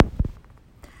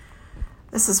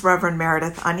This is Reverend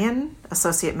Meredith Onion,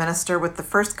 Associate Minister with the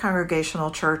First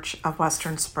Congregational Church of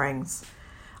Western Springs.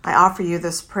 I offer you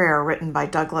this prayer written by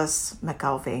Douglas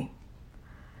McElvey.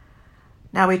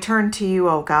 Now we turn to you,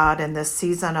 O God, in this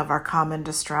season of our common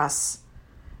distress.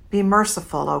 Be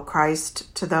merciful, O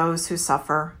Christ, to those who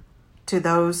suffer, to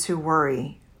those who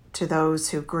worry, to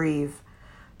those who grieve,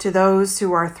 to those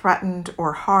who are threatened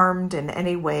or harmed in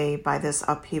any way by this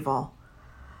upheaval.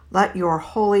 Let your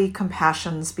holy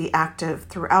compassions be active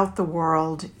throughout the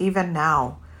world, even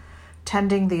now,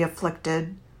 tending the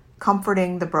afflicted,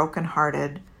 comforting the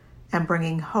brokenhearted, and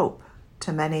bringing hope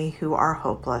to many who are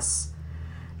hopeless.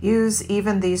 Use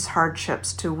even these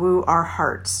hardships to woo our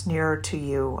hearts nearer to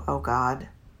you, O God.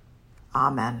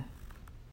 Amen.